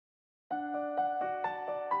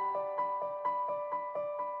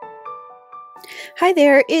Hi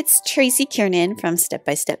there, it's Tracy Kiernan from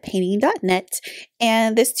stepbysteppainting.net,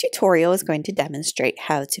 and this tutorial is going to demonstrate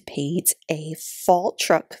how to paint a fall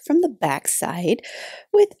truck from the back side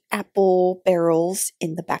with apple barrels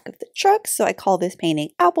in the back of the truck. So I call this painting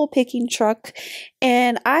apple picking truck,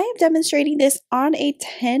 and I am demonstrating this on a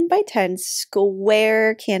 10 by 10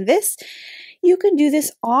 square canvas. You can do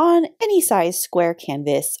this on any size square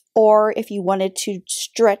canvas, or if you wanted to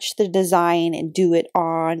stretch the design and do it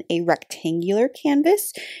on a rectangular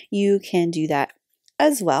canvas, you can do that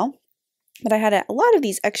as well. But I had a lot of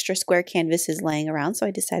these extra square canvases laying around, so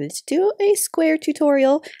I decided to do a square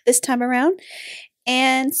tutorial this time around.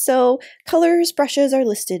 And so colors, brushes are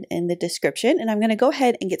listed in the description, and I'm going to go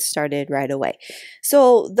ahead and get started right away.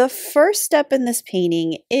 So the first step in this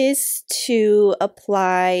painting is to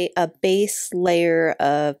apply a base layer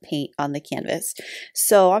of paint on the canvas.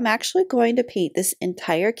 So I'm actually going to paint this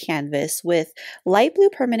entire canvas with light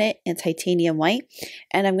blue permanent and titanium white,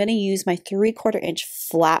 and I'm going to use my 3/4 inch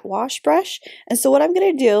flat wash brush. And so what I'm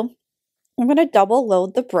going to do, I'm going to double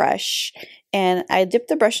load the brush, and I dipped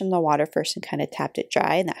the brush in the water first and kind of tapped it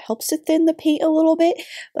dry, and that helps to thin the paint a little bit.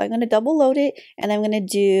 But I'm going to double load it, and I'm going to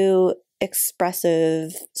do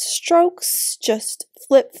expressive strokes, just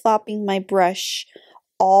flip-flopping my brush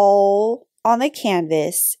all on the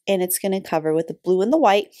canvas, and it's going to cover with the blue and the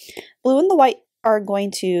white. Blue and the white are going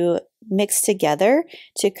to mix together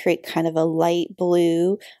to create kind of a light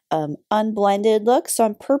blue, unblended look. So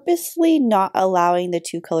I'm purposely not allowing the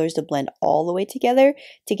two colors to blend all the way together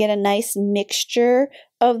to get a nice mixture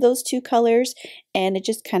of those two colors, and it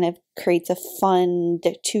just kind of creates a fun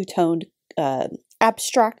two-toned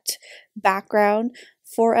abstract background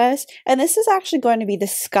for us. And this is actually going to be the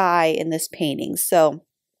sky in this painting. So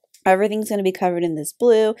everything's going to be covered in this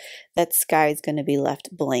blue. That sky is going to be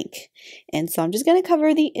left blank. And so I'm just going to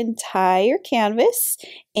cover the entire canvas.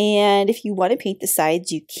 And if you want to paint the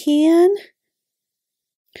sides, you can.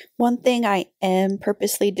 One thing I am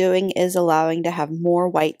purposely doing is allowing to have more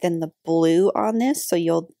white than the blue on this, so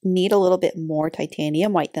you'll need a little bit more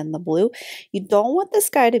titanium white than the blue. You don't want the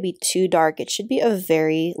sky to be too dark. It should be a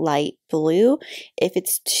very light blue. If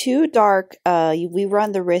it's too dark, we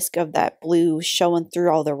run the risk of that blue showing through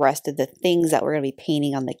all the rest of the things that we're going to be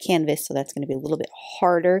painting on the canvas, so that's going to be a little bit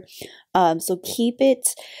harder. So keep it,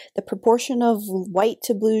 the proportion of white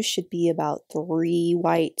to blue should be about 3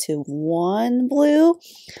 white to 1 blue,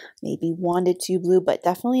 maybe 1 to 2 blue, but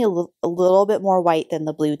definitely a little bit more white than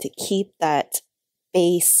the blue to keep that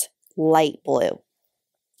base light blue.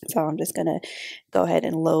 So I'm just going to go ahead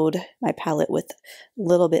and load my palette with a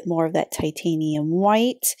little bit more of that titanium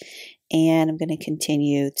white, and I'm going to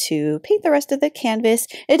continue to paint the rest of the canvas.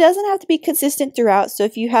 It doesn't have to be consistent throughout, so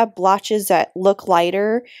if you have blotches that look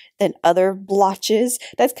lighter than other blotches,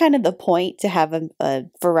 that's kind of the point, to have a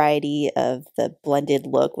variety of the blended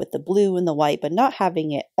look with the blue and the white, but not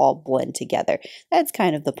having it all blend together. That's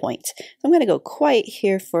kind of the point. So I'm going to go quiet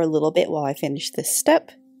here for a little bit while I finish this step.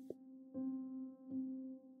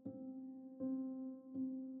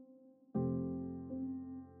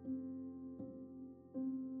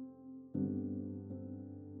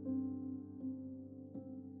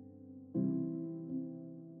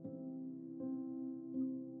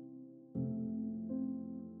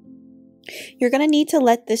 You're going to need to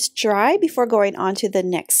let this dry before going on to the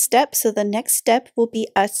next step. So the next step will be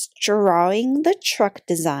us drawing the truck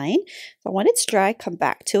design. So when it's dry, come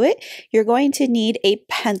back to it. You're going to need a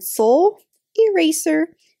pencil, eraser,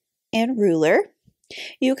 and ruler.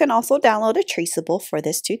 You can also download a Traceable for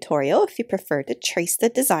this tutorial if you prefer to trace the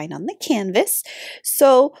design on the canvas.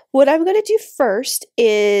 So what I'm going to do first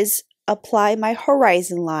is apply my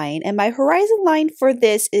horizon line, and my horizon line for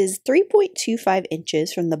this is 3.25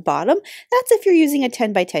 inches from the bottom. That's if you're using a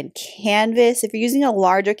 10 by 10 canvas. If you're using a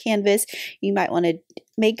larger canvas, you might want to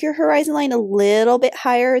make your horizon line a little bit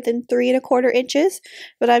higher than 3¼ inches,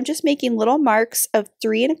 but I'm just making little marks of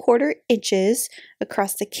 3¼ inches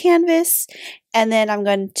across the canvas, and then I'm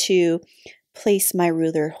going to place my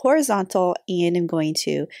ruler horizontal, and I'm going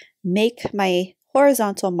to make my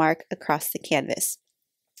horizontal mark across the canvas.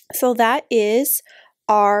 So that is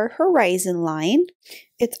our horizon line.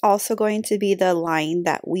 It's also going to be the line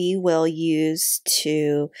that we will use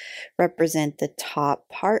to represent the top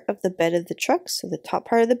part of the bed of the truck. So the top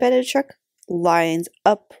part of the bed of the truck lines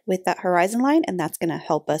up with that horizon line, and that's going to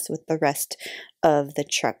help us with the rest of the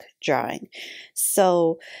truck drawing.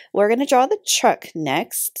 So we're going to draw the truck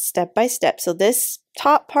next, step by step. So this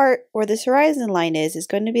top part where this horizon line is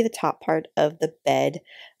going to be the top part of the bed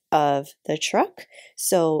of the truck.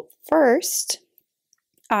 So first,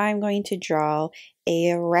 I'm going to draw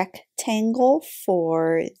a rectangle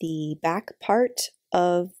for the back part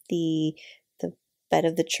of the bed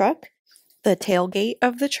of the truck, the tailgate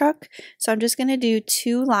of the truck. So I'm just going to do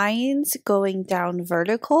 2 lines going down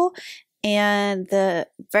vertical, and the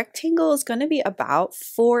rectangle is going to be about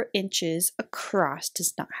 4 inches across,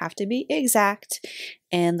 does not have to be exact,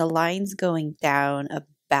 and the lines going down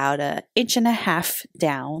about 1.5 inches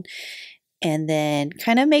down, and then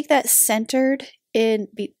kind of make that centered in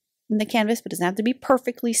the canvas, but it doesn't have to be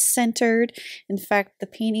perfectly centered. In fact, the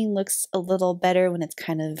painting looks a little better when it's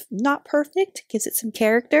kind of not perfect. It gives it some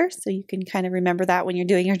character, so you can kind of remember that when you're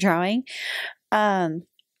doing your drawing. And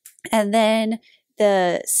then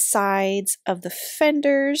the sides of the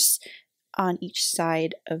fenders on each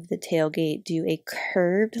side of the tailgate, do a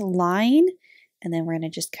curved line, and then we're going to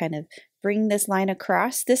just kind of bring this line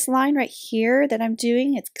across. This line right here that I'm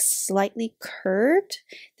doing, it's slightly curved.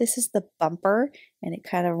 This is the bumper, and it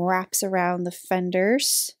kind of wraps around the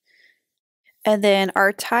fenders. And then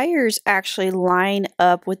our tires actually line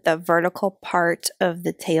up with the vertical part of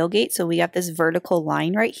the tailgate. So we have this vertical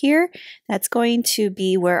line right here. That's going to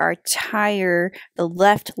be where our tire, the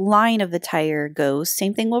left line of the tire goes.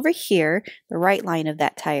 Same thing over here, the right line of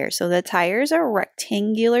that tire. So the tires are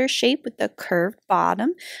rectangular shape with the curved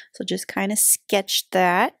bottom. So just kind of sketch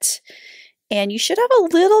that. And you should have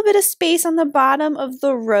a little bit of space on the bottom of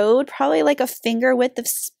the road, probably like a finger width of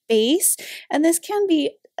space. And this can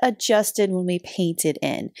be adjusted when we paint it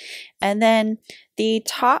in. And then the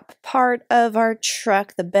top part of our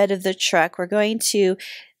truck, the bed of the truck, we're going to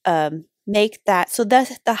make that so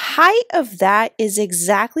that the height of that is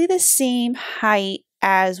exactly the same height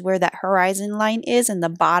as where that horizon line is in the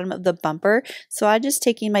bottom of the bumper. So I'm just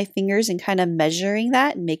taking my fingers and kind of measuring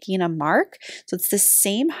that and making a mark. So it's the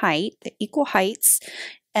same height, the equal heights.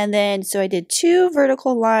 And then, so I did 2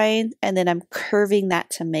 vertical lines, and then I'm curving that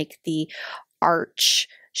to make the arch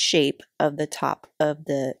shape of the top of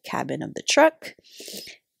the cabin of the truck.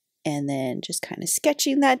 And then just kind of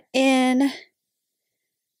sketching that in.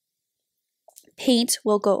 Paint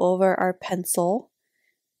will go over our pencil.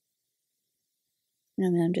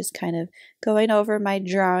 And then I'm just kind of going over my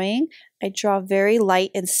drawing. I draw very light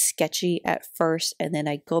and sketchy at first, and then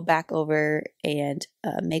I go back over and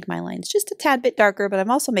make my lines just a tad bit darker, but I'm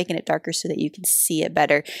also making it darker so that you can see it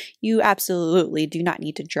better. You absolutely do not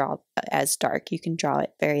need to draw as dark. You can draw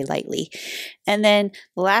it very lightly. And then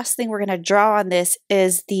the last thing we're going to draw on this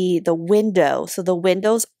is the window. So the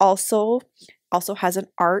windows also has an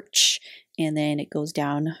arch, and then it goes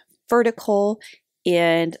down vertical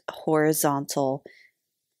and horizontal.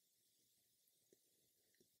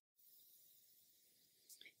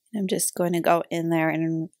 I'm just going to go in there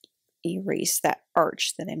and erase that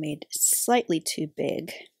arch that I made slightly too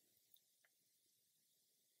big.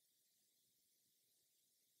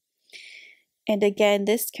 And again,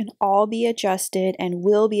 this can all be adjusted and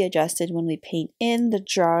will be adjusted when we paint in. The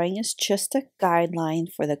drawing is just a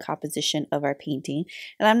guideline for the composition of our painting.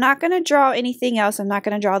 And I'm not going to draw anything else. I'm not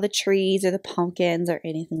going to draw the trees or the pumpkins or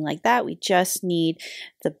anything like that. We just need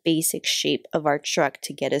the basic shape of our truck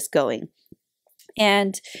to get us going.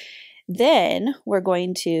 And then we're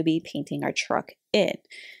going to be painting our truck in.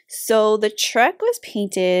 So the truck was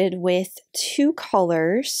painted with 2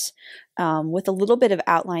 colors with a little bit of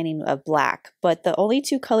outlining of black, but the only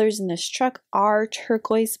 2 colors in this truck are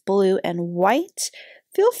turquoise blue and white.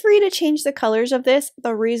 Feel free to change the colors of this.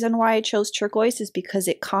 The reason why I chose turquoise is because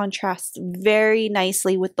it contrasts very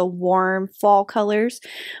nicely with the warm fall colors.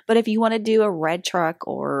 But if you want to do a red truck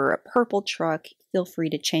or a purple truck, feel free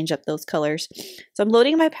to change up those colors. So I'm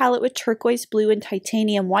loading my palette with turquoise blue and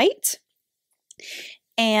titanium white,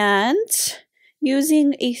 and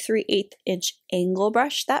using a 3/8 inch angle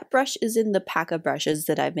brush. That brush is in the pack of brushes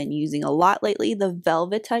that I've been using a lot lately, the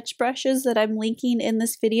Velvet Touch brushes that I'm linking in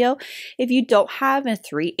this video. If you don't have a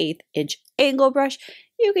 3/8 inch angle brush,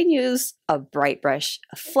 you can use a bright brush,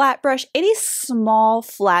 a flat brush. Any small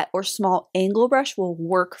flat or small angle brush will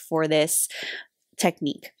work for this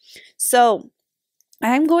technique. So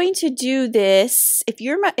I'm going to do this. If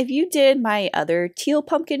you did my other teal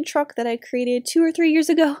pumpkin truck that I created 2 or 3 years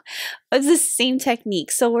ago, it's the same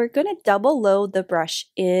technique. So we're going to double load the brush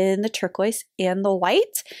in the turquoise and the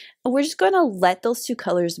white. And we're just going to let those 2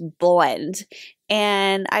 colors blend.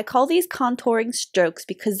 And I call these contouring strokes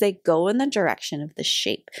because they go in the direction of the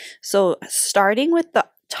shape. So starting with the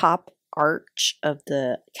top arch of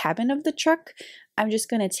the cabin of the truck, I'm just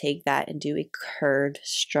going to take that and do a curved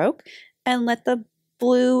stroke and let the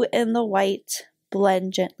blue and the white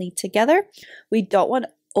blend gently together. We don't want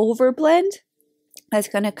to overblend. That's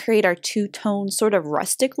going to create our two-tone sort of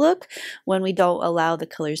rustic look when we don't allow the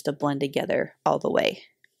colors to blend together all the way.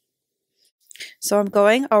 So I'm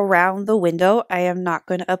going around the window. I am not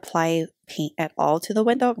going to apply paint at all to the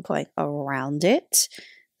window. I'm going around it.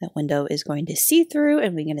 That window is going to see through,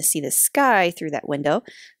 and we're going to see the sky through that window.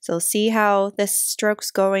 So see how this stroke's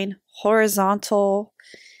going horizontal.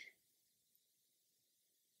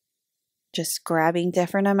 Just grabbing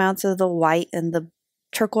different amounts of the white and the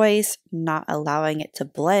turquoise, not allowing it to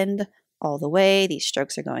blend all the way. These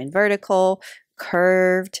strokes are going vertical,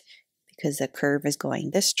 curved, because the curve is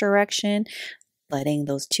going this direction, letting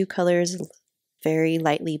those two colors very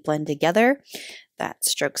lightly blend together. That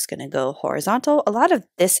stroke's going to go horizontal. A lot of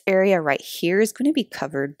this area right here is going to be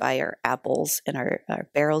covered by our apples and our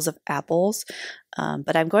barrels of apples.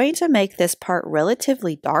 But I'm going to make this part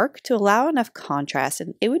relatively dark to allow enough contrast.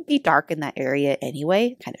 And it would be dark in that area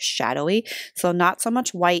anyway, kind of shadowy. So not so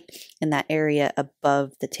much white in that area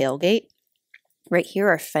above the tailgate. Right here,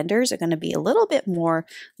 our fenders are going to be a little bit more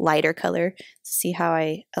lighter color. See how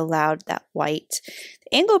I allowed that white.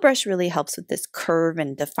 The angle brush really helps with this curve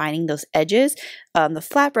and defining those edges. The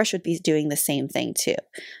flat brush would be doing the same thing too.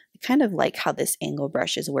 I kind of like how this angle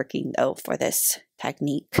brush is working though for this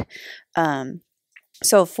technique.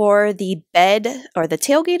 So for the bed or the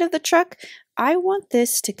tailgate of the truck, I want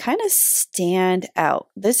this to kind of stand out.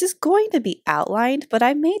 This is going to be outlined, but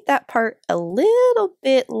I made that part a little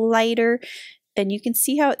bit lighter. And you can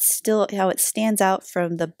see how it stands out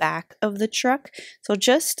from the back of the truck. So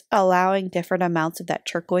just allowing different amounts of that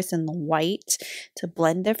turquoise and the white to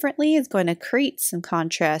blend differently is going to create some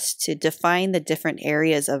contrast to define the different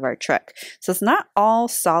areas of our truck. So it's not all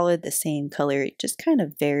solid the same color, it just kind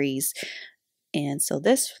of varies. And so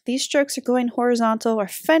these strokes are going horizontal, our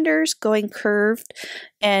fenders going curved,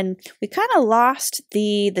 and we kind of lost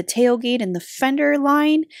the tailgate and the fender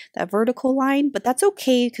line, that vertical line, but that's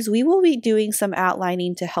okay because we will be doing some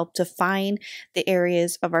outlining to help define the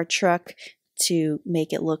areas of our truck to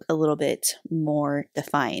make it look a little bit more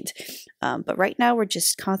defined. But right now we're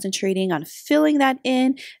just concentrating on filling that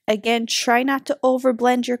in. Again, try not to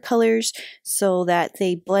overblend your colors so that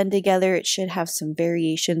they blend together. It should have some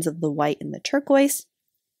variations of the white and the turquoise.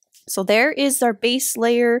 So there is our base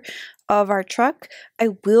layer of our truck. I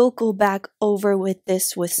will go back over with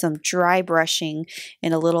this with some dry brushing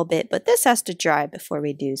in a little bit, but this has to dry before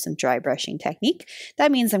we do some dry brushing technique.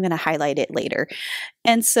 That means I'm going to highlight it later.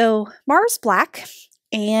 And so Mars Black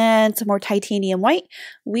and some more titanium white,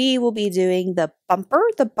 we will be doing the bumper.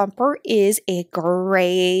 The bumper is a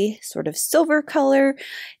gray sort of silver color,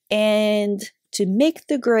 and to make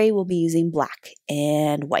the gray, we'll be using black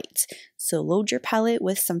and white. So load your palette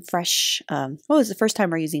with some fresh, it's the first time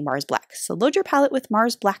we're using Mars Black. So load your palette with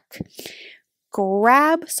Mars Black.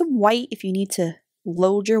 Grab some white if you need to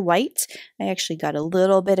load your white. I actually got a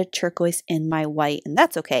little bit of turquoise in my white, and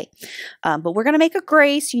that's okay. But we're going to make a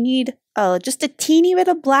gray, so you need just a teeny bit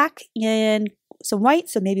of black and some white.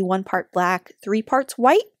 So maybe 1 part black, 3 parts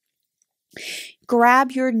white.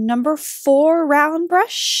 Grab your number 4 round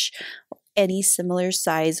brush, any similar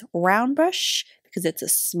size round brush, because it's a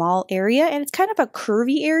small area and it's kind of a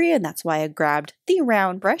curvy area, and that's why I grabbed the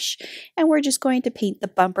round brush. And we're just going to paint the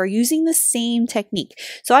bumper using the same technique.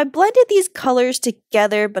 So I blended these colors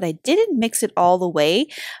together, but I didn't mix it all the way.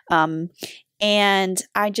 And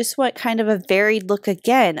I just want kind of a varied look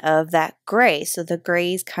again of that gray. So the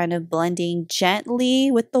gray is kind of blending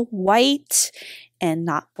gently with the white and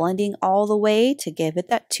not blending all the way to give it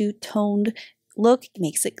that two-toned look. It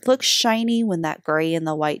makes it look shiny when that gray and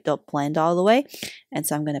the white don't blend all the way. And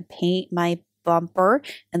so I'm going to paint my bumper,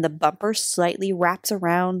 and the bumper slightly wraps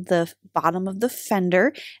around the bottom of the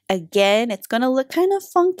fender. Again, it's going to look kind of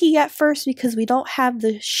funky at first because we don't have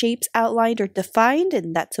the shapes outlined or defined,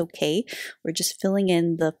 and that's okay. We're just filling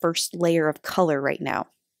in the first layer of color right now.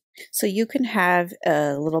 So you can have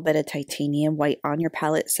a little bit of titanium white on your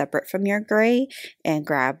palette separate from your gray, and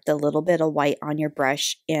grab the little bit of white on your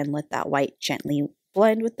brush and let that white gently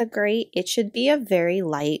blend with the gray. It should be a very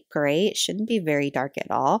light gray. It shouldn't be very dark at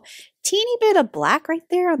all. Teeny bit of black right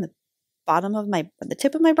there on the bottom of the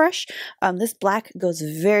tip of my brush. This black goes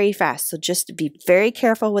very fast, so just be very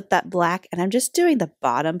careful with that black. And I'm just doing the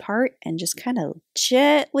bottom part and just kind of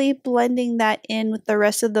gently blending that in with the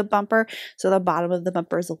rest of the bumper, so the bottom of the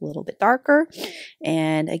bumper is a little bit darker.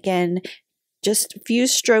 And again, just a few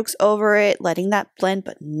strokes over it, letting that blend,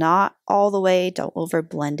 but not all the way. Don't over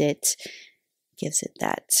blend it. Gives it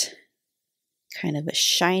that kind of a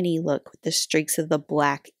shiny look with the streaks of the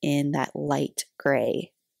black in that light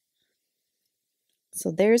gray. So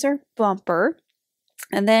there's our bumper.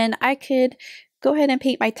 And then I could go ahead and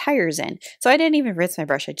paint my tires in. So I didn't even rinse my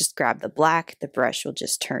brush. I just grabbed the black. The brush will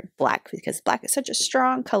just turn black because black is such a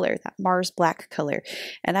strong color, that Mars black color.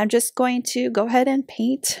 And I'm just going to go ahead and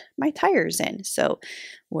paint my tires in. So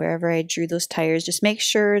wherever I drew those tires, just make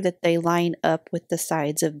sure that they line up with the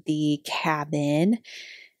sides of the cabin.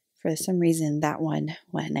 For some reason, that one,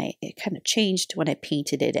 it kind of changed when I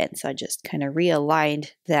painted it in. So I just kind of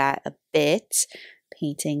realigned that a bit,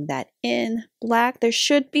 painting that in black. There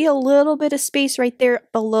should be a little bit of space right there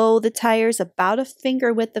below the tires, about a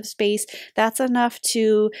finger width of space. That's enough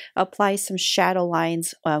to apply some shadow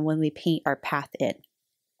lines when we paint our path in.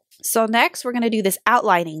 So next we're going to do this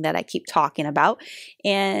outlining that I keep talking about.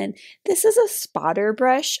 And this is a spotter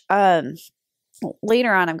brush.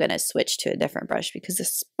 Later on, I'm going to switch to a different brush because the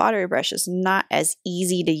spotter brush is not as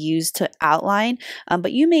easy to use to outline,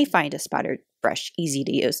 but you may find a spotter brush easy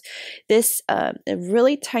to use. This a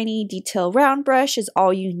really tiny detail round brush is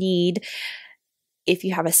all you need. If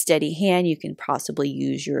you have a steady hand, you can possibly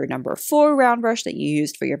use your number 4 round brush that you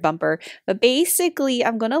used for your bumper. But basically,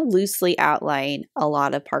 I'm going to loosely outline a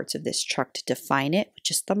lot of parts of this truck to define it,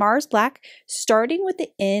 which is the Mars Black, starting with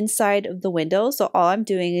the inside of the window. So all I'm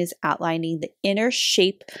doing is outlining the inner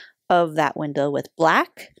shape of that window with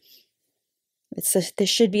black. This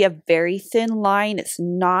should be a very thin line. It's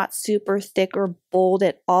not super thick or bold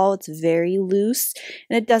at all. It's very loose,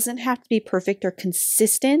 and it doesn't have to be perfect or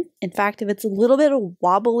consistent. In fact, if it's a little bit of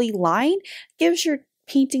wobbly line, it gives your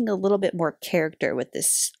painting a little bit more character with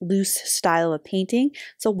this loose style of painting.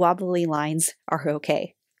 So wobbly lines are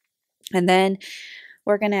okay. And then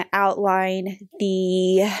we're going to outline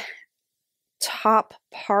the top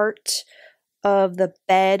part of the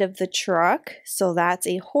bed of the truck. So that's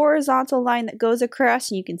a horizontal line that goes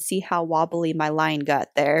across, and you can see how wobbly my line got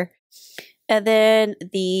there. And then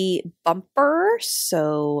the bumper,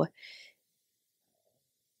 so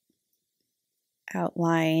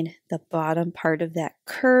outline the bottom part of that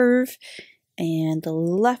curve and the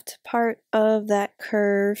left part of that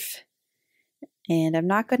curve. And I'm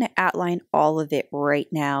not going to outline all of it right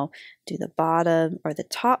now. Do the bottom or the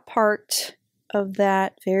top part of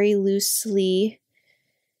that very loosely.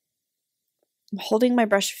 I'm holding my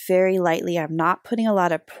brush very lightly. I'm not putting a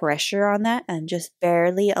lot of pressure on that. I'm just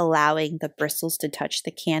barely allowing the bristles to touch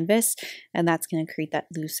the canvas, and that's going to create that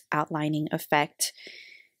loose outlining effect.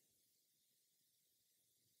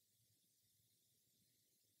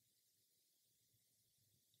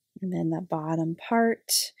 And then the bottom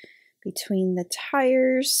part between the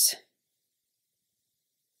tires.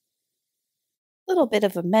 Little bit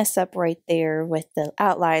of a mess up right there with the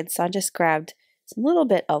outline, so I just grabbed some little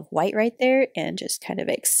bit of white right there and just kind of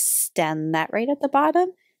extend that right at the bottom.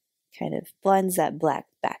 Kind of blends that black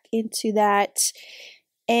back into that.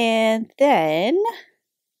 And then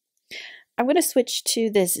I'm going to switch to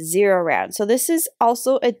this 0 round. So this is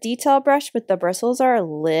also a detail brush, but the bristles are a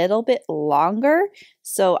little bit longer.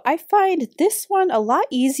 So I find this one a lot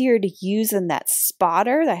easier to use than that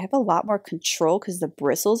spotter. I have a lot more control because the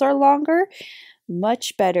bristles are longer.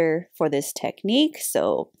 Much better for this technique.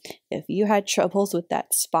 So if you had troubles with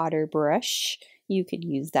that spotter brush, you can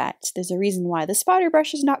use that. There's a reason why the spotter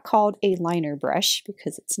brush is not called a liner brush,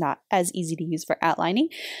 because it's not as easy to use for outlining.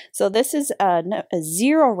 So this is a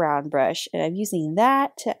 0 round brush, and I'm using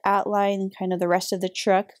that to outline kind of the rest of the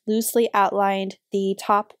truck. Loosely outlined the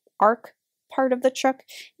top arc part of the truck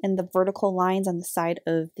and the vertical lines on the side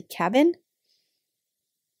of the cabin.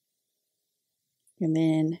 And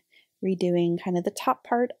then redoing kind of the top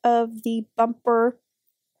part of the bumper.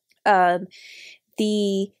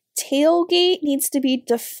 The tailgate needs to be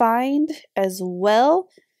defined as well.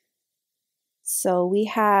 So we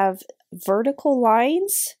have vertical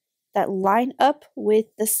lines that line up with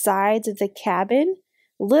the sides of the cabin.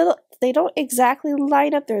 They don't exactly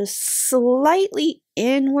line up. They're slightly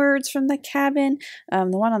inwards from the cabin. The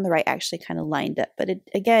one on the right actually kind of lined up, but it,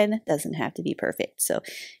 again, doesn't have to be perfect. So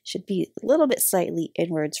it should be a little bit slightly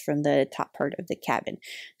inwards from the top part of the cabin.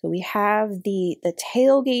 So we have the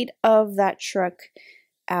tailgate of that truck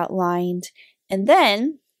outlined. And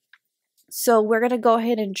then, so we're going to go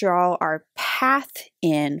ahead and draw our path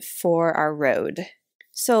in for our road.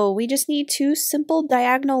 So we just need 2 simple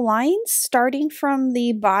diagonal lines starting from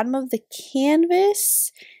the bottom of the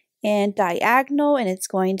canvas and diagonal, and it's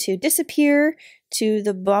going to disappear to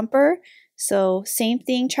the bumper. So same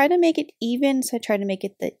thing, try to make it even. So I try to make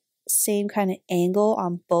it the same kind of angle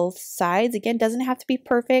on both sides. Again, doesn't have to be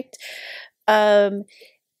perfect. I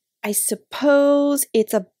suppose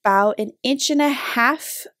it's about 1.5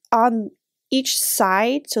 inches on each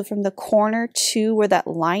side. So from the corner to where that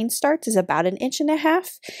line starts is about 1.5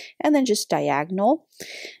 inches, and then just diagonal.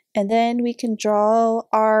 And then we can draw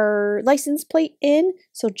our license plate in.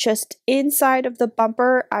 So just inside of the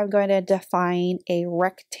bumper, I'm going to define a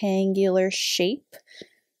rectangular shape.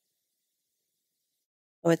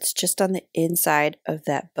 So it's just on the inside of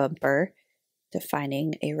that bumper,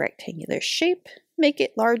 defining a rectangular shape. Make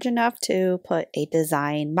it large enough to put a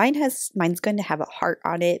design. Mine's going to have a heart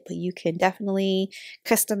on it, but you can definitely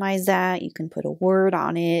customize that. You can put a word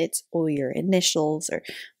on it or your initials or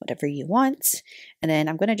whatever you want. And then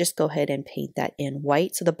I'm going to just go ahead and paint that in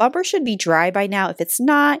white. So the bumper should be dry by now. If it's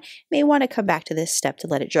not, you may want to come back to this step to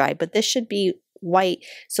let it dry, but this should be white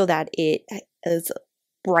so that it is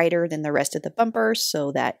brighter than the rest of the bumper,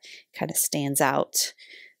 so that kind of stands out.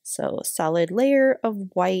 So a solid layer of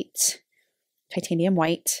white, titanium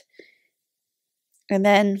white. And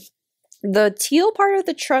then the teal part of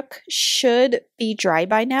the truck should be dry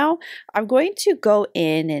by now. I'm going to go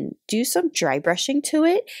in and do some dry brushing to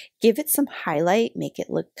it, give it some highlight, make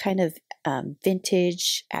it look kind of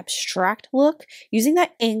vintage, abstract look using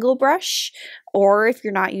that angle brush. Or if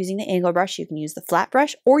you're not using the angle brush, you can use the flat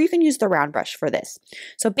brush or you can use the round brush for this.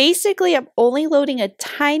 So basically, I'm only loading a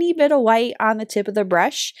tiny bit of white on the tip of the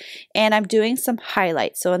brush and I'm doing some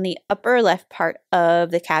highlight. So in the upper left part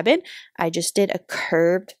of the cabin, I just did a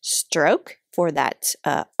curved stroke for that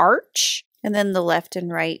arch. And then the left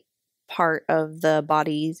and right part of the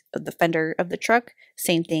body of the fender of the truck,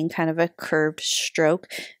 same thing, kind of a curved stroke.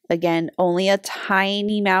 Again, only a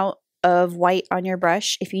tiny amount of white on your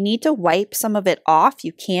brush. If you need to wipe some of it off,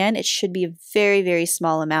 you can. It should be a very, very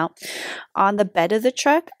small amount. On the bed of the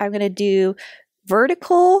truck, I'm going to do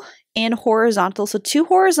vertical and horizontal. So 2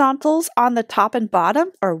 horizontals on the top and bottom,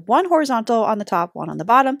 or 1 horizontal on the top, 1 on the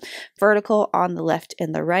bottom, vertical on the left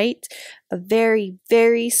and the right. A very,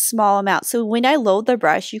 very small amount. So when I load the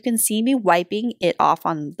brush, you can see me wiping it off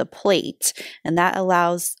on the plate, and that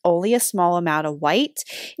allows only a small amount of white.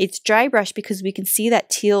 It's dry brush because we can see that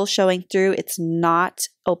teal showing through. It's not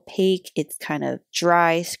opaque. It's kind of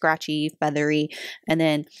dry, scratchy, feathery. And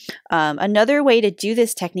then another way to do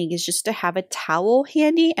this technique is just to have a towel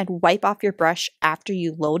handy and wipe off your brush after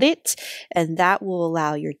you load it, and that will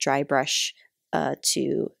allow your dry brush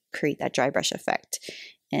to create that dry brush effect.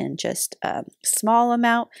 And just a small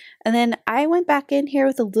amount. And then I went back in here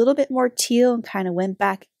with a little bit more teal and kind of went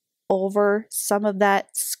back over some of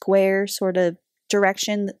that square sort of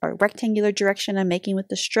direction or rectangular direction I'm making with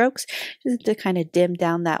the strokes, just to kind of dim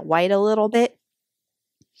down that white a little bit.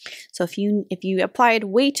 So if you applied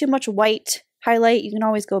way too much white highlight, you can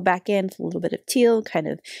always go back in with a little bit of teal, kind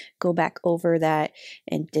of go back over that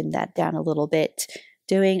and dim that down a little bit.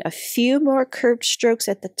 Doing a few more curved strokes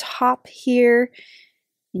at the top here.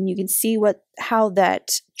 And you can see how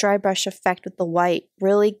that dry brush effect with the white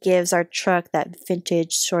really gives our truck that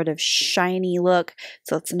vintage sort of shiny look.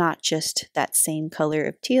 So it's not just that same color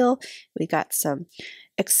of teal. We got some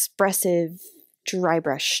expressive dry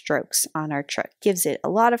brush strokes on our truck. Gives it a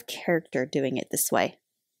lot of character doing it this way.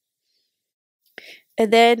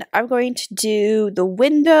 And then I'm going to do the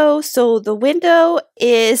window. So the window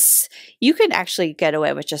is, you can actually get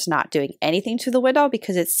away with just not doing anything to the window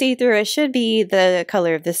because it's see-through. It should be the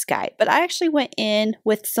color of the sky. But I actually went in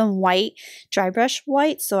with some white, dry brush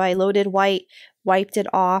white. So I loaded white, wiped it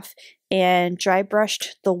off, and dry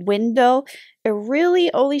brushed the window. It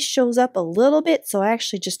really only shows up a little bit. So I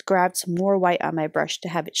actually just grabbed some more white on my brush to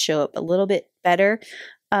have it show up a little bit better.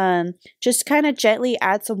 Just kind of gently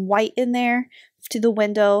add some white in there to the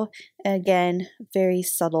window. Again, very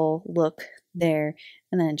subtle look there.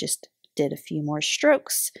 And then just did a few more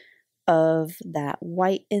strokes of that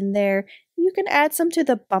white in there. You can add some to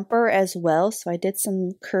the bumper as well. So I did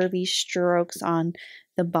some curvy strokes on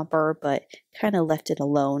the bumper, but kind of left it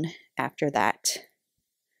alone after that.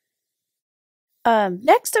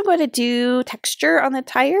 Next, I'm going to do texture on the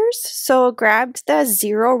tires. So grabbed the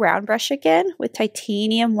 0 round brush again with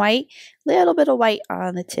titanium white, little bit of white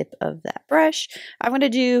on the tip of that brush. I'm going to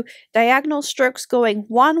do diagonal strokes going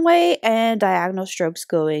one way and diagonal strokes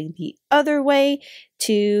going the other way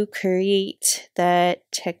to create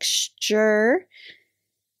that texture.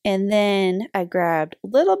 And then I grabbed a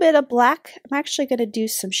little bit of black. I'm actually going to do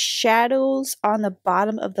some shadows on the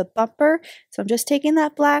bottom of the bumper. So I'm just taking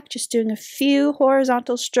that black, just doing a few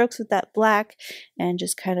horizontal strokes with that black and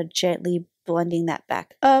just kind of gently blending that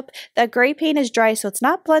back up. That gray paint is dry, so it's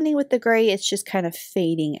not blending with the gray. It's just kind of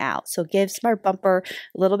fading out. So it gives our bumper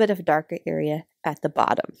a little bit of a darker area at the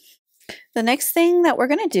bottom. The next thing that we're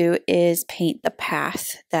going to do is paint the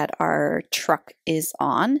path that our truck is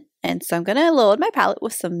on. And so I'm going to load my palette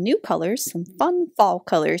with some new colors, some fun fall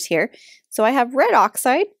colors here. So I have red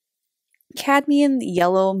oxide, cadmium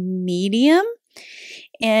yellow medium,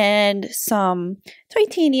 and some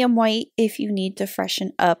titanium white if you need to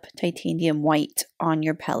freshen up titanium white on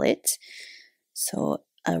your palette. So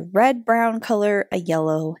a red, brown color, a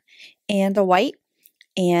yellow, and a white.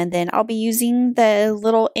 And then I'll be using the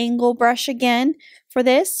little angle brush again for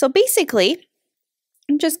this. So basically,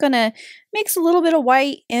 I'm just going to mix a little bit of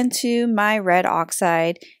white into my red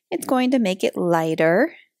oxide. It's going to make it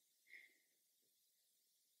lighter.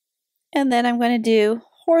 And then I'm going to do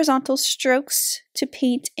horizontal strokes to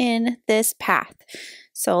paint in this path.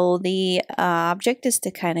 So the object is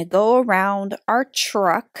to kind of go around our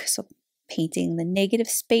truck. So painting the negative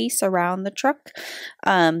space around the truck.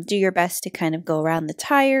 Do your best to kind of go around the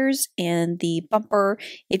tires and the bumper.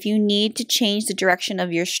 If you need to change the direction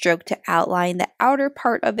of your stroke to outline the outer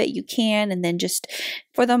part of it, you can. And then just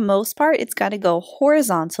for the most part, it's got to go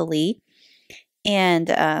horizontally.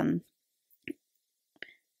 And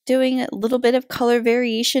doing a little bit of color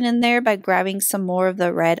variation in there by grabbing some more of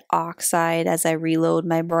the red oxide as I reload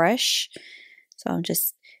my brush. So I'm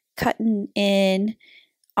just cutting in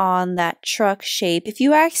on that truck shape. If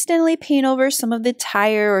you accidentally paint over some of the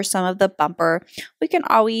tire or some of the bumper, we can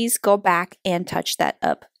always go back and touch that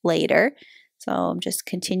up later. So I'm just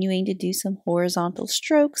continuing to do some horizontal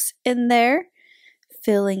strokes in there,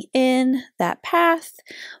 filling in that path.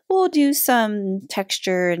 We'll do some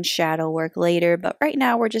texture and shadow work later, but right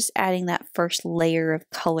now we're just adding that first layer of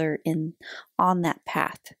color in on that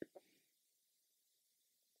path.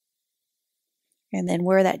 And then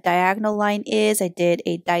where that diagonal line is, I did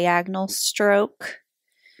a diagonal stroke.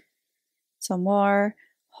 Some more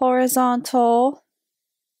horizontal.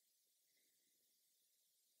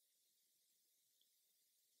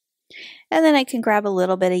 And then I can grab a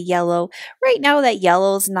little bit of yellow. Right now that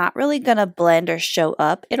yellow is not really going to blend or show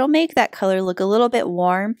up. It'll make that color look a little bit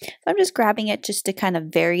warm. So I'm just grabbing it just to kind of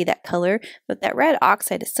vary that color. But that red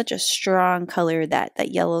oxide is such a strong color that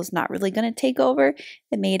that yellow is not really going to take over.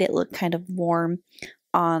 It made it look kind of warm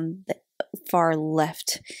on the far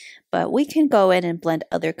left. But we can go in and blend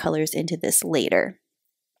other colors into this later.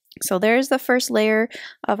 So there's the first layer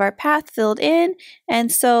of our path filled in,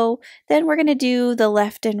 and so then we're going to do the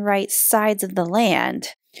left and right sides of the land.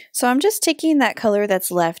 So I'm just taking that color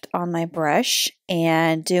that's left on my brush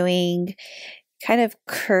and doing kind of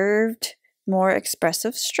curved, more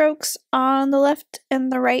expressive strokes on the left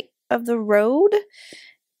and the right of the road.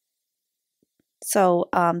 So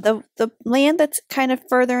the land that's kind of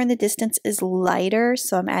further in the distance is lighter,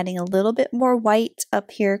 so I'm adding a little bit more white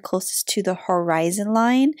up here closest to the horizon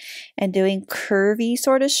line and doing curvy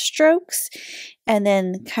sort of strokes, and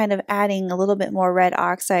then kind of adding a little bit more red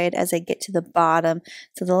oxide as I get to the bottom.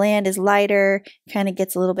 So the land is lighter, kind of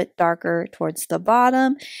gets a little bit darker towards the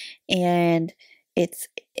bottom, and it's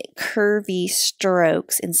curvy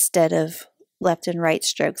strokes instead of left and right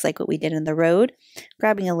strokes like what we did in the road.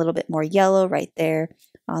 Grabbing a little bit more yellow right there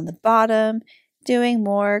on the bottom, doing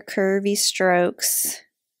more curvy strokes.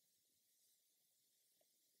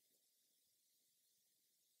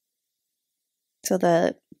 So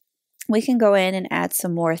we can go in and add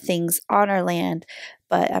some more things on our land,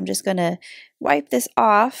 but I'm just going to wipe this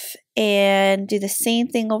off and do the same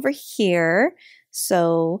thing over here.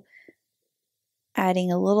 So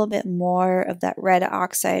adding a little bit more of that red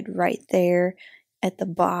oxide right there at the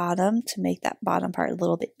bottom to make that bottom part a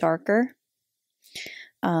little bit darker.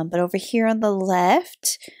 But over here on the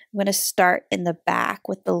left, I'm going to start in the back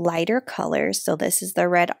with the lighter colors. So this is the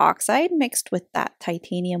red oxide mixed with that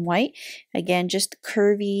titanium white. Again, just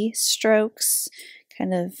curvy strokes,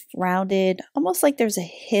 kind of rounded, almost like there's a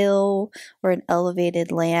hill or an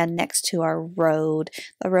elevated land next to our road.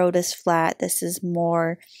 The road is flat. This is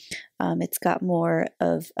more, it's got more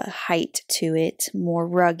of a height to it, more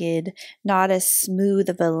rugged, not as smooth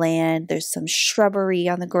of a land. There's some shrubbery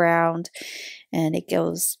on the ground, and it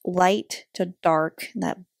goes light to dark. And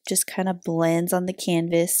that just kind of blends on the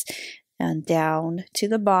canvas and down to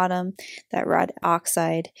the bottom. That red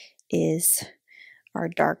oxide is our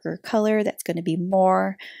darker color. That's going to be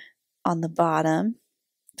more on the bottom.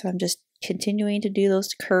 So I'm just continuing to do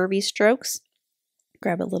those curvy strokes.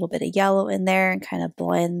 Grab a little bit of yellow in there and kind of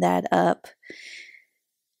blend that up.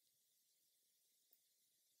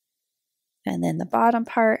 And then the bottom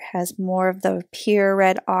part has more of the pure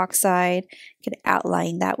red oxide. I can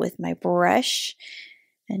outline that with my brush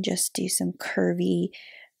and just do some curvy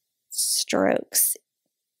strokes.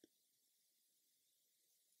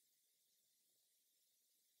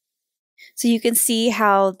 So you can see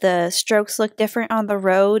how the strokes look different on the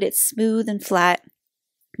road. It's smooth and flat.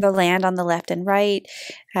 The land on the left and right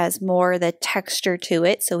has more of the texture to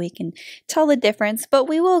it, so we can tell the difference, but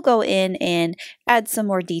we will go in and add some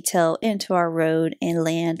more detail into our road and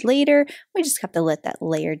land later. We just have to let that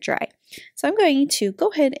layer dry. So I'm going to go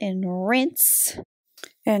ahead and rinse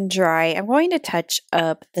and dry. I'm going to touch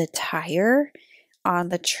up the tire on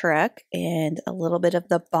the truck and a little bit of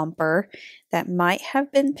the bumper that might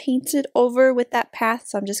have been painted over with that path.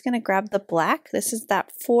 So I'm just going to grab the black. This is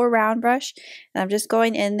that 4 round brush, and I'm just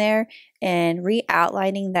going in there and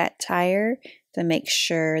re-outlining that tire to make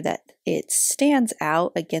sure that it stands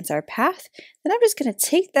out against our path. Then I'm just going to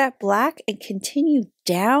take that black and continue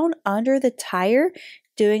down under the tire,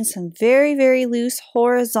 doing some very, very loose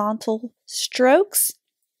horizontal strokes.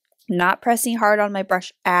 Not pressing hard on my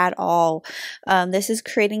brush at all. This is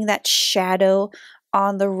creating that shadow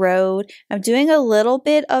on the road. I'm doing a little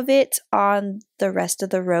bit of it on the rest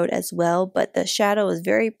of the road as well, but the shadow is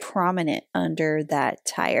very prominent under that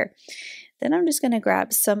tire. Then I'm just going to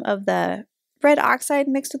grab some of the red oxide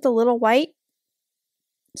mixed with a little white.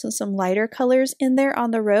 So some lighter colors in there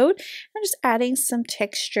on the road. I'm just adding some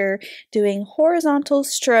texture, doing horizontal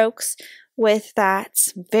strokes with that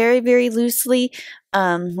very, very loosely.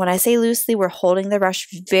 When I say loosely, we're holding the brush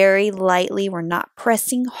very lightly. We're not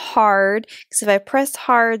pressing hard, because if I press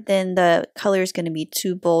hard, then the color is going to be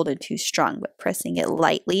too bold and too strong, but pressing it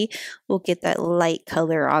lightly will get that light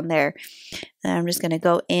color on there. And I'm just going to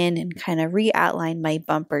go in and kind of re-outline my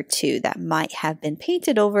bumper too. That might have been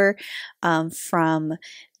painted over from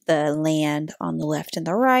the land on the left and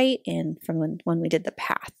the right, and from when we did the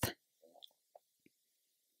path.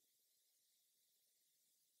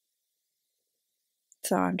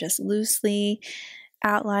 So I'm just loosely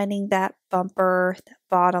outlining that bumper, the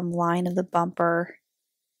bottom line of the bumper.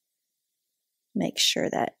 Make sure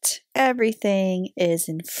that everything is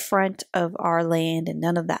in front of our land and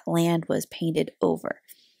none of that land was painted over.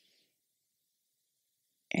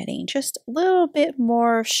 Adding just a little bit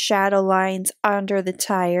more shadow lines under the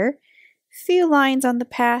tire, few lines on the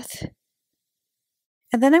path.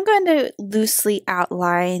 And then I'm going to loosely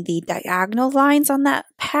outline the diagonal lines on that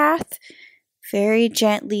path. Very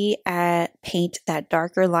gently paint that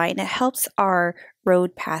darker line. It helps our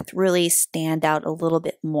road path really stand out a little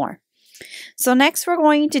bit more. So next we're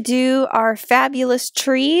going to do our fabulous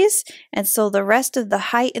trees, and so the rest of the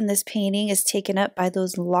height in this painting is taken up by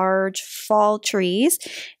those large fall trees,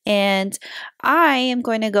 and I am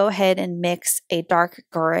going to go ahead and mix a dark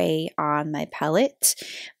gray on my palette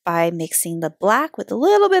by mixing the black with a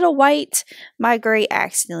little bit of white. My gray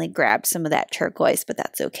accidentally grabbed some of that turquoise, but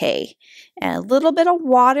that's okay. And a little bit of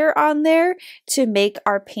water on there to make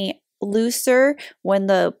our paint looser. When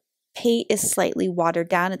the paint is slightly watered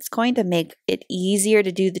down, it's going to make it easier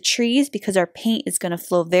to do the trees because our paint is going to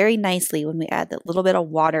flow very nicely when we add that little bit of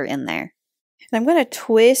water in there. And I'm going to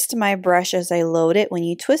twist my brush as I load it. When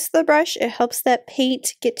you twist the brush, it helps that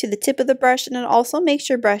paint get to the tip of the brush, and it also makes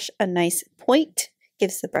your brush a nice point.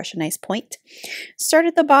 Gives the brush a nice point. Start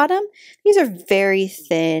at the bottom. These are very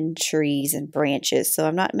thin trees and branches, so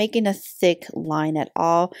I'm not making a thick line at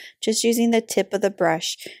all. Just using the tip of the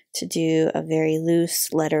brush to do a very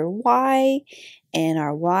loose letter Y, and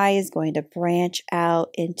our Y is going to branch out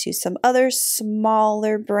into some other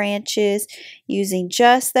smaller branches using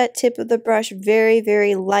just that tip of the brush. Very,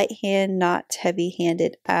 very light hand, not heavy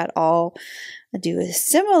handed at all. I'll do a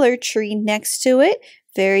similar tree next to it.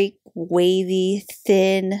 Very wavy,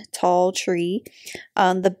 thin, tall tree.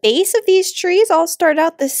 The base of these trees all start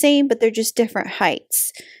out the same, but they're just different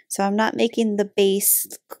heights. So I'm not making the base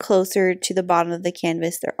closer to the bottom of the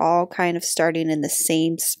canvas. They're all kind of starting in the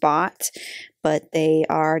same spot, but they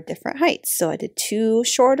are different heights. So I did 2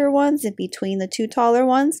 shorter ones in between the 2 taller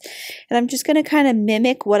ones. And I'm just going to kind of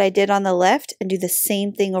mimic what I did on the left and do the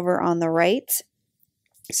same thing over on the right.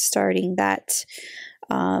 Starting that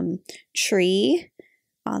tree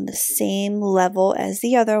on the same level as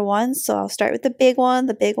the other one. So I'll start with the big one.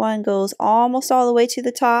 The big one goes almost all the way to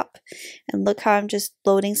the top. And look how I'm just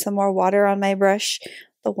loading some more water on my brush.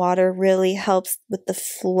 The water really helps with the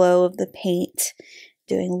flow of the paint.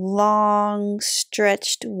 Doing long,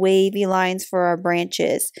 stretched, wavy lines for our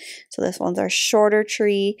branches. So this one's our shorter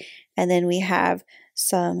tree. And then we have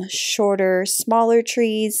some shorter, smaller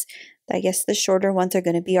trees. I guess the shorter ones are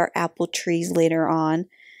going to be our apple trees later on.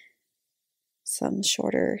 Some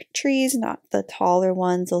shorter trees, not the taller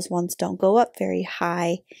ones. Those ones don't go up very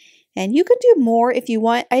high. And you can do more if you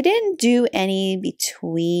want. I didn't do any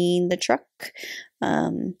between the truck.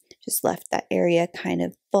 Just left that area kind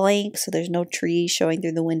of blank, so there's no trees showing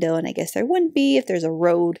through the window, and I guess there wouldn't be if there's a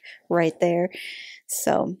road right there.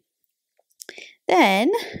 So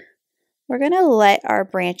then We're going to let our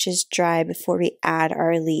branches dry before we add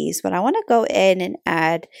our leaves, but I want to go in and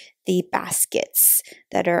add the baskets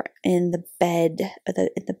that are in the bed,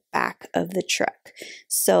 in the back of the truck.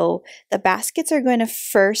 So the baskets are going to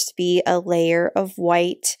first be a layer of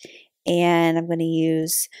white, and I'm going to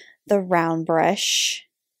use the round brush.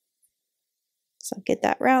 So I'll get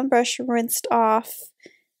that round brush rinsed off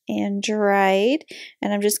and dried,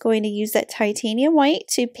 and I'm just going to use that titanium white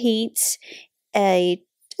to paint a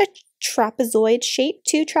trapezoid shape,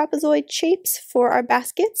 2 trapezoid shapes for our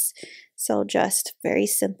baskets. So just very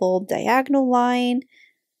simple diagonal line,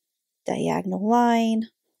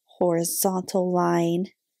 horizontal line,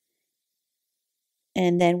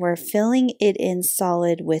 and then we're filling it in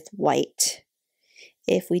solid with white.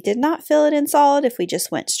 If we did not fill it in solid, if we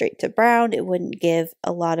just went straight to brown, it wouldn't give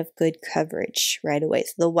a lot of good coverage right away.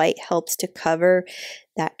 So the white helps to cover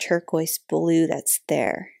that turquoise blue that's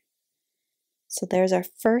there. So there's our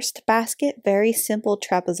first basket, very simple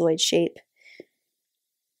trapezoid shape.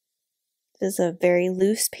 This is a very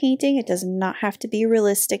loose painting. It does not have to be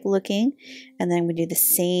realistic looking. And then we do the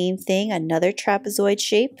same thing, another trapezoid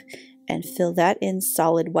shape, and fill that in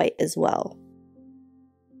solid white as well.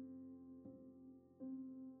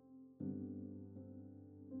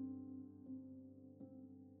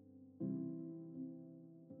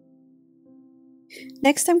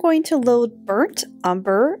 Next, I'm going to load burnt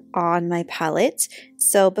umber on my palette.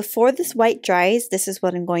 So before this white dries, this is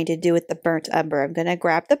what I'm going to do with the burnt umber. I'm going to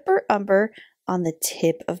grab the burnt umber on the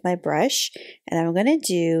tip of my brush, and I'm going to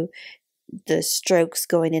do the strokes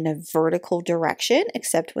going in a vertical direction,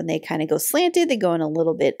 except when they kind of go slanted, they go in a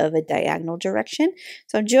little bit of a diagonal direction.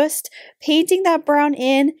 So I'm just painting that brown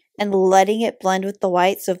in and letting it blend with the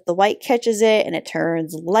white. So if the white catches it and it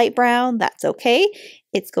turns light brown, that's okay.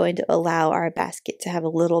 It's going to allow our basket to have a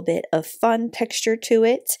little bit of fun texture to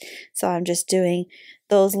it. So I'm just doing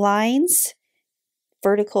those lines,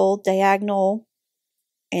 vertical, diagonal,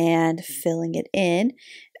 and filling it in,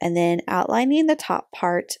 and then outlining the top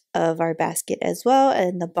part of our basket as well,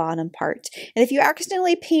 and the bottom part. And if you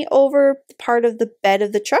accidentally paint over part of the bed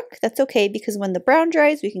of the truck, that's okay, because when the brown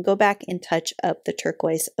dries, we can go back and touch up the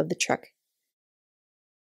turquoise of the truck.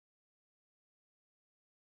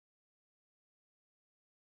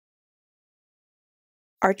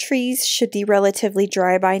 Our trees should be relatively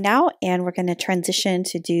dry by now, and we're going to transition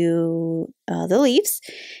to do the leaves.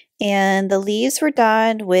 And the leaves were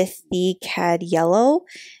done with the cad yellow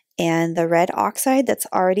and the red oxide that's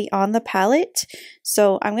already on the palette.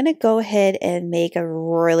 So I'm going to go ahead and make a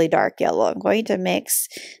really dark yellow. I'm going to mix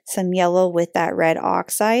some yellow with that red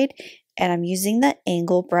oxide, and I'm using the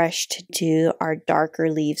angle brush to do our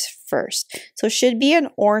darker leaves first. So it should be an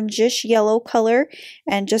orangish yellow color,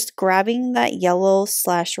 and just grabbing that yellow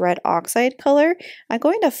 / red oxide color, I'm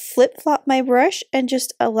going to flip-flop my brush and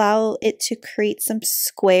just allow it to create some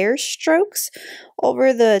square strokes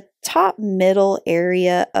over the top middle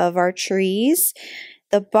area of our trees.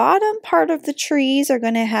 The bottom part of the trees are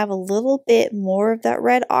going to have a little bit more of that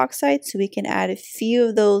red oxide, so we can add a few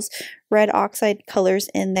of those red oxide colors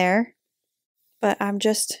in there. But I'm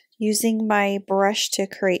just using my brush to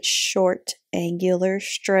create short angular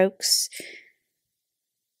strokes.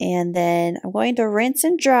 And then I'm going to rinse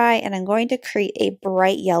and dry, and I'm going to create a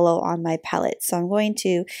bright yellow on my palette. So I'm going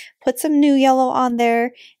to put some new yellow on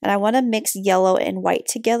there, and I want to mix yellow and white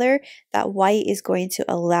together. That white is going to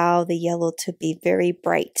allow the yellow to be very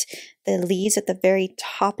bright. The leaves at the very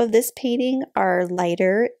top of this painting are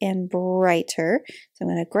lighter and brighter. So I'm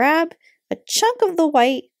going to grab a chunk of the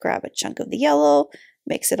white, grab a chunk of the yellow,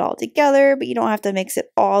 mix it all together, but you don't have to mix it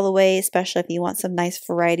all the way, especially if you want some nice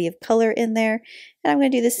variety of color in there. And I'm going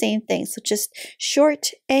to do the same thing. So just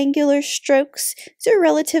short angular strokes. These are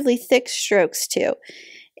relatively thick strokes too.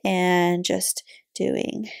 And just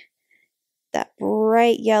doing that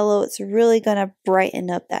bright yellow. It's really going to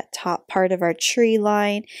brighten up that top part of our tree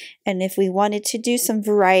line. And if we wanted to do some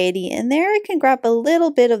variety in there, I can grab a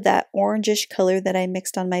little bit of that orangish color that I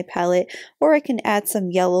mixed on my palette, or I can add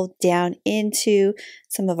some yellow down into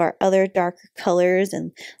some of our other darker colors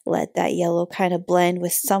and let that yellow kind of blend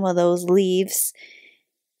with some of those leaves.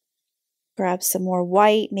 Grab some more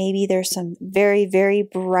white. Maybe there's some very, very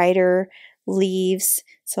brighter leaves.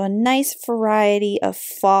 So a nice variety of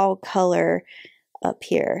fall color up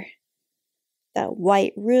here. That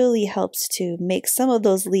white really helps to make some of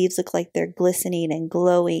those leaves look like they're glistening and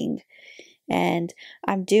glowing. And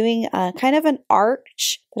I'm doing kind of an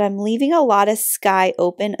arch, but I'm leaving a lot of sky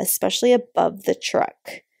open, especially above the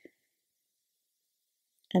truck.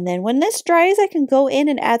 And then when this dries, I can go in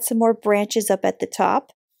and add some more branches up at the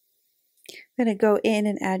top. I'm going to go in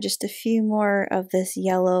and add just a few more of this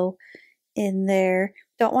yellow in there.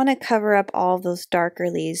 don't want to cover up all those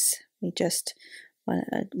darker leaves. We just want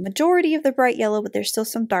a majority of the bright yellow, but there's still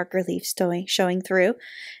some darker leaves showing through.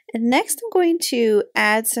 And next I'm going to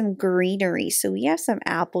add some greenery. So we have some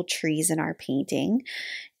apple trees in our painting,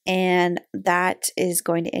 and that is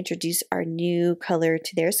going to introduce our new color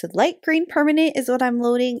to there. So light green permanent is what I'm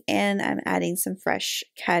loading, and I'm adding some fresh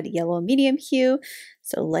cad yellow medium hue.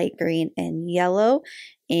 So light green and yellow,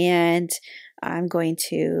 and I'm going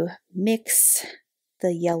to mix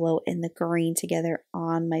the yellow and the green together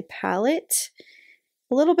on my palette.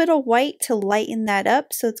 A little bit of white to lighten that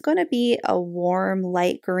up, so it's going to be a warm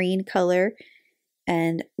light green color,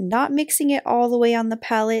 and not mixing it all the way on the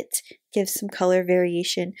palette gives some color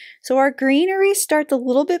variation. So our greenery starts a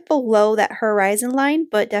little bit below that horizon line,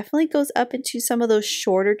 but definitely goes up into some of those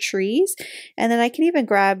shorter trees. And then I can even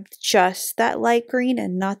grab just that light green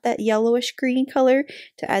and not that yellowish green color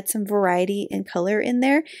to add some variety and color in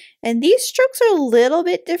there. And these strokes are a little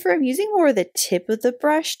bit different. I'm using more of the tip of the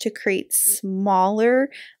brush to create smaller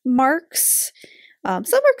marks. Some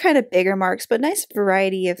are kind of bigger marks, but nice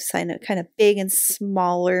variety of kind of big and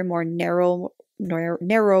smaller, more narrower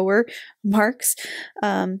marks.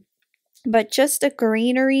 But just a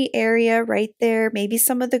greenery area right there. Maybe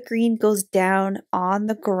some of the green goes down on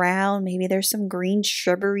the ground. Maybe there's some green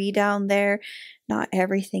shrubbery down there. Not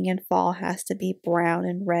everything in fall has to be brown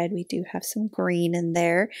and red. We do have some green in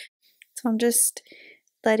there. So I'm just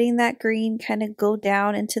letting that green kind of go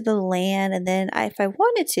down into the land, and then if I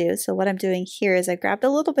wanted to, so what I'm doing here is I grabbed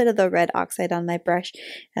a little bit of the red oxide on my brush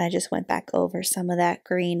and I just went back over some of that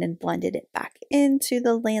green and blended it back into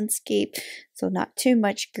the landscape. So not too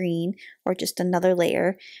much green, or just another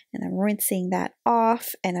layer, and I'm rinsing that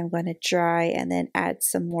off, and I'm going to dry and then add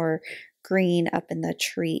some more green up in the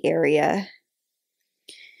tree area.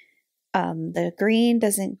 The green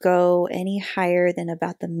doesn't go any higher than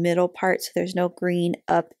about the middle part, so there's no green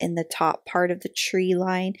up in the top part of the tree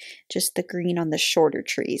line, just the green on the shorter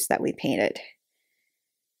trees that we painted.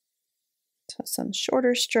 So some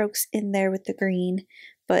shorter strokes in there with the green,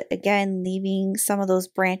 but again, leaving some of those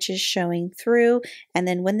branches showing through, and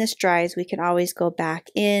then when this dries, we can always go back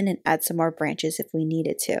in and add some more branches if we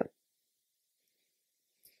needed to.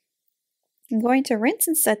 I'm going to rinse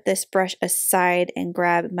and set this brush aside and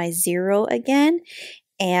grab my 0 again,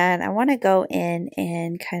 and I want to go in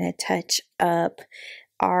and kind of touch up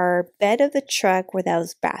our bed of the truck where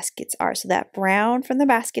those baskets are. So that brown from the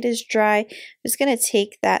basket is dry. I'm just going to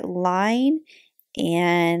take that line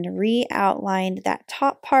and re-outline that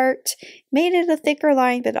top part. Made it a thicker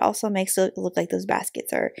line, but it also makes it look like those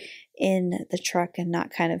baskets are in the truck and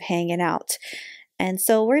not kind of hanging out. And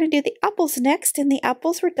so we're going to do the apples next, and the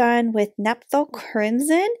apples were done with Naphthol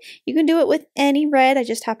Crimson. You can do it with any red. I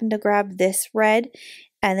just happened to grab this red,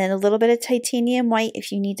 and then a little bit of titanium white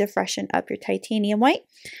if you need to freshen up your titanium white.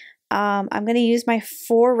 I'm going to use my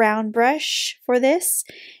 4 round brush for this,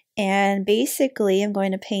 and basically I'm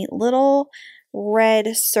going to paint little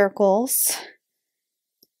red circles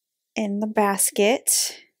in the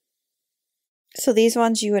basket. So these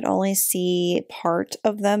ones you would only see part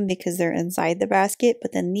of them because they're inside the basket,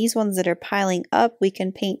 but then these ones that are piling up, we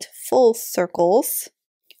can paint full circles.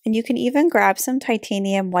 And you can even grab some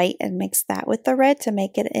titanium white and mix that with the red to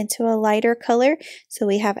make it into a lighter color. So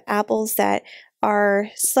we have apples that are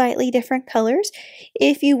slightly different colors.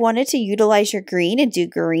 If you wanted to utilize your green and do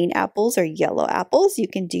green apples or yellow apples, you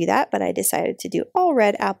can do that, but I decided to do all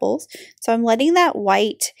red apples. So I'm letting that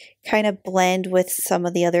white kind of blend with some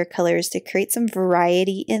of the other colors to create some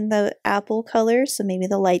variety in the apple colors. So maybe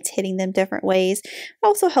the light's hitting them different ways. It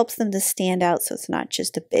also helps them to stand out so it's not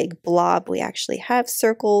just a big blob. We actually have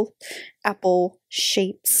circle apple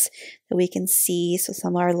shapes that we can see. So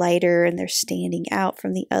some are lighter and they're standing out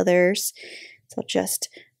from the others. So just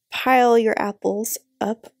pile your apples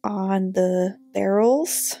up on the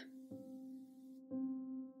barrels.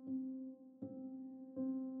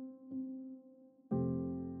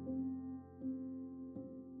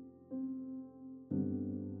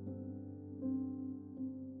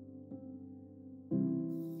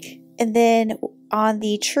 And then on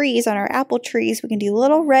the trees, on our apple trees, we can do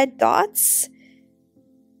little red dots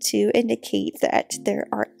to indicate that there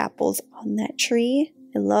are apples on that tree.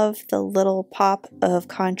 I love the little pop of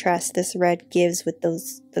contrast this red gives with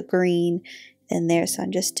the green in there. So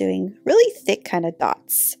I'm just doing really thick kind of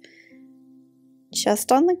dots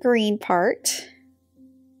just on the green part.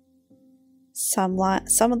 Some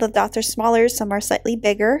of the dots are smaller, some are slightly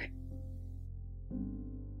bigger.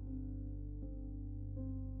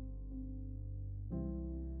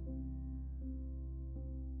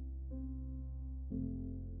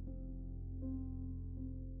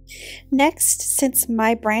 Next, since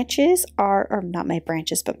my branches are, or not my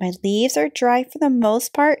branches, but my leaves are dry for the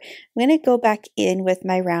most part, I'm going to go back in with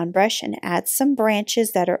my round brush and add some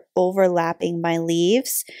branches that are overlapping my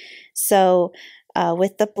leaves. So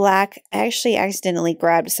with the black, I actually accidentally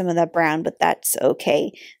grabbed some of the brown, but that's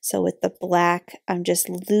okay. So with the black, I'm just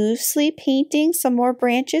loosely painting some more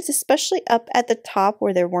branches, especially up at the top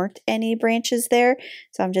where there weren't any branches there.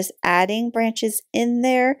 So I'm just adding branches in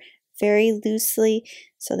there very loosely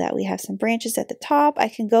so that we have some branches at the top. I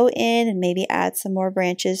can go in and maybe add some more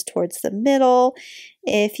branches towards the middle.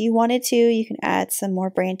 If you wanted to, you can add some more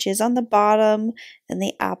branches on the bottom and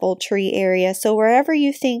the apple tree area. So wherever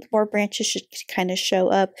you think more branches should kind of show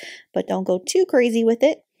up, but don't go too crazy with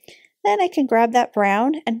it. Then I can grab that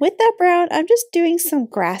brown, and with that brown, I'm just doing some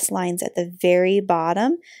grass lines at the very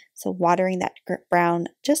bottom. So watering that brown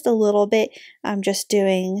just a little bit. I'm just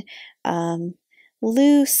doing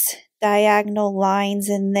loose diagonal lines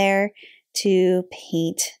in there to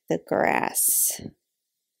paint the grass.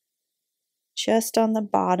 Just on the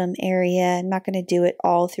bottom area. I'm not going to do it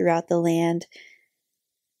all throughout the land.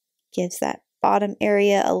 Gives that bottom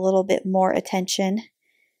area a little bit more attention.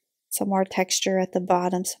 Some more texture at the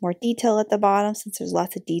bottom, some more detail at the bottom since there's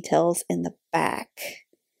lots of details in the back.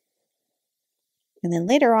 And then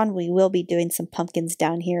later on we will be doing some pumpkins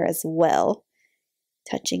down here as well.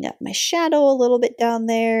 Touching up my shadow a little bit down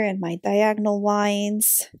there and my diagonal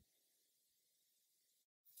lines.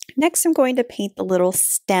 Next, I'm going to paint the little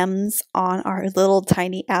stems on our little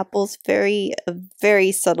tiny apples. Very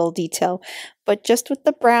subtle detail, but just with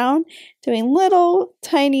the brown, doing little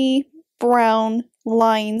tiny brown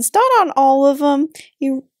lines. Not on all of them.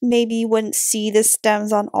 You maybe wouldn't see the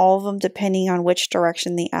stems on all of them depending on which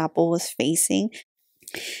direction the apple was facing.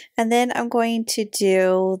 And then I'm going to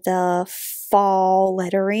do the fall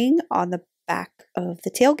lettering on the back of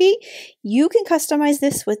the tailgate. You can customize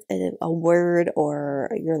this with a word or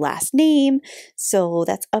your last name, so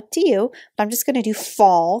that's up to you. But I'm just going to do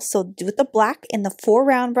fall, so do with the black in the 4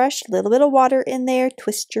 round brush, a little bit of water in there,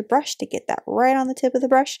 twist your brush to get that right on the tip of the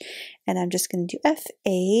brush, and I'm just going to do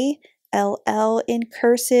F-A-L-L in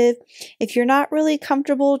cursive. If you're not really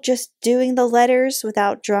comfortable just doing the letters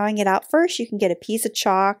without drawing it out first, you can get a piece of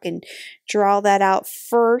chalk and draw that out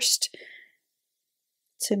first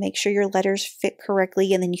to make sure your letters fit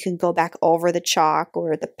correctly, and then you can go back over the chalk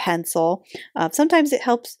or the pencil. Sometimes it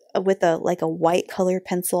helps with a white color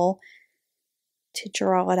pencil to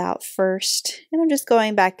draw it out first. And I'm just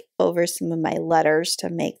going back over some of my letters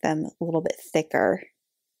to make them a little bit thicker.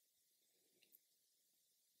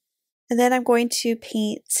 And then I'm going to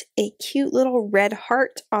paint a cute little red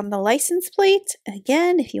heart on the license plate.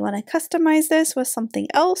 Again, if you want to customize this with something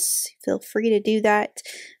else, feel free to do that.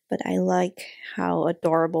 But I like how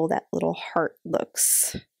adorable that little heart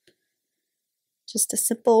looks. Just a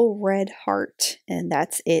simple red heart, and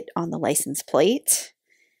that's it on the license plate.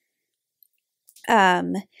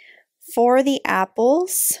 For the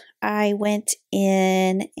apples, I went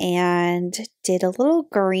in and did a little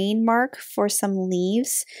green mark for some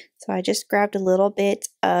leaves. So I just grabbed a little bit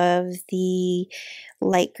of the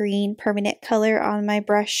light green permanent color on my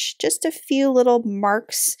brush, just a few little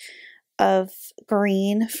marks of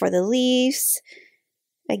green for the leaves.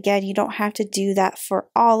 Again, you don't have to do that for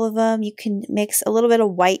all of them. You can mix a little bit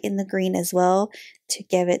of white in the green as well to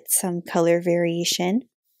give it some color variation.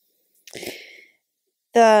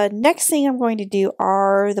 The next thing I'm going to do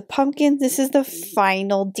are the pumpkins. This is the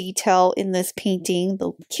final detail in this painting.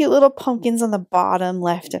 The cute little pumpkins on the bottom,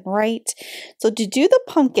 left and right. So to do the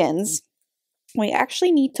pumpkins, we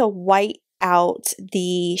actually need to white out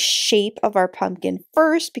the shape of our pumpkin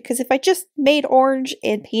first, because if I just made orange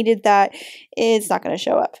and painted that, it's not going to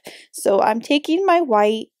show up. So I'm taking my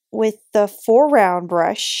white with the 4 round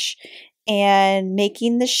brush and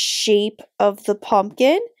making the shape of the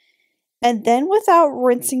pumpkin, and then without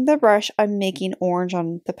rinsing the brush, I'm making orange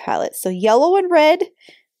on the palette. So yellow and red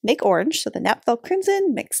make orange, so the Naphthol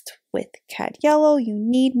Crimson mixed with Cad Yellow. You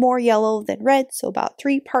need more yellow than red, so about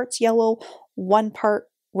 3 parts yellow, 1 part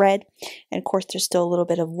red, and of course there's still a little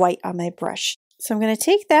bit of white on my brush. So I'm going to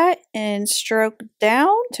take that and stroke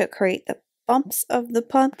down to create the bumps of the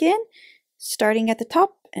pumpkin, starting at the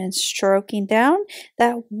top and stroking down.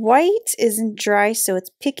 That white isn't dry, so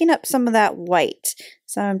it's picking up some of that white.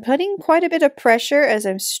 So I'm putting quite a bit of pressure as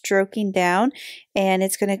I'm stroking down, and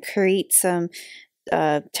it's going to create some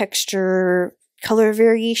texture color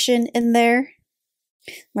variation in there.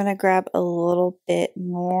 I'm going to grab a little bit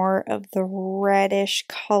more of the reddish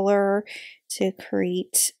color to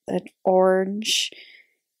create an orange,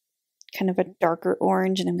 kind of a darker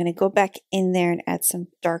orange, and I'm going to go back in there and add some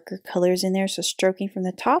darker colors in there. So stroking from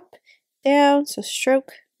the top down, so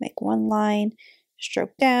stroke, make one line,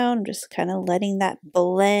 stroke down, just kind of letting that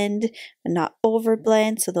blend and not over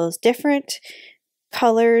blend. So those different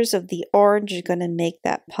colors of the orange are going to make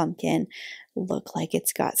that pumpkin look like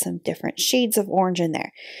it's got some different shades of orange in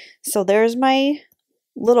there. So there's my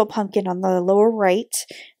little pumpkin on the lower right.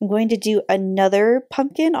 I'm going to do another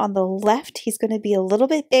pumpkin on the left. He's going to be a little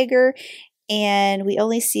bit bigger, and we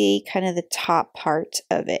only see kind of the top part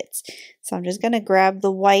of it. So I'm just going to grab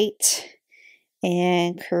the white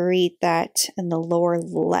and create that in the lower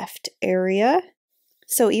left area.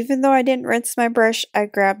 So even though I didn't rinse my brush, I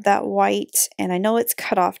grabbed that white, and I know it's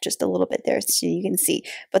cut off just a little bit there so you can see,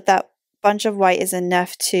 but that bunch of white is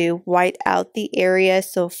enough to white out the area,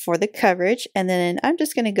 so for the coverage. And then I'm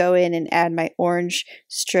just going to go in and add my orange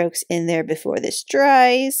strokes in there before this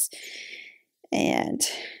dries. And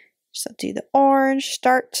so do the orange,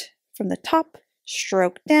 start from the top,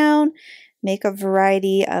 stroke down, make a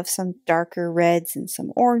variety of some darker reds and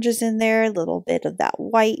some oranges in there, a little bit of that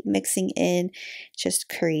white mixing in, just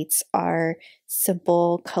creates our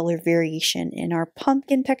simple color variation in our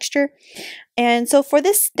pumpkin texture. And so for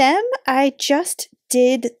this stem, I just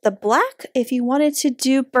did the black. If you wanted to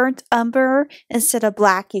do burnt umber instead of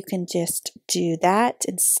black, you can just do that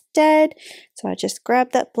instead. So I just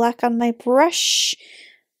grabbed that black on my brush.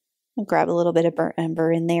 I'll grab a little bit of burnt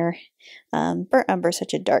umber in there. Burnt umber is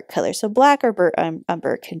such a dark color, so black or burnt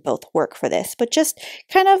umber can both work for this. But just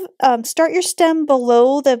kind of start your stem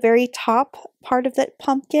below the very top part of that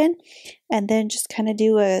pumpkin, and then just kind of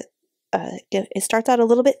do it starts out a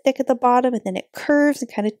little bit thick at the bottom, and then it curves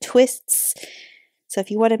and kind of twists. So if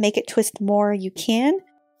you want to make it twist more, you can.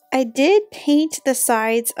 I did paint the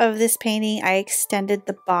sides of this painting. I extended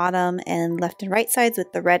the bottom and left and right sides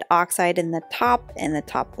with the red oxide in the top, and the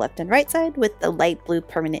top left and right side with the light blue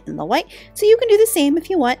permanent in the white. So you can do the same if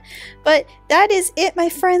you want. But that is it, my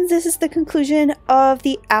friends. This is the conclusion of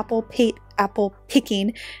the apple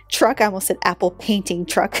picking truck. I almost said apple painting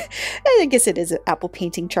truck. I guess it is an apple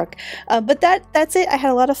painting truck. But that's it. I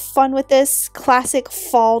had a lot of fun with this classic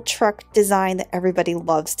fall truck design that everybody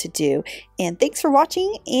loves to do. And thanks for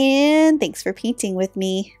watching, and thanks for painting with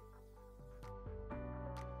me.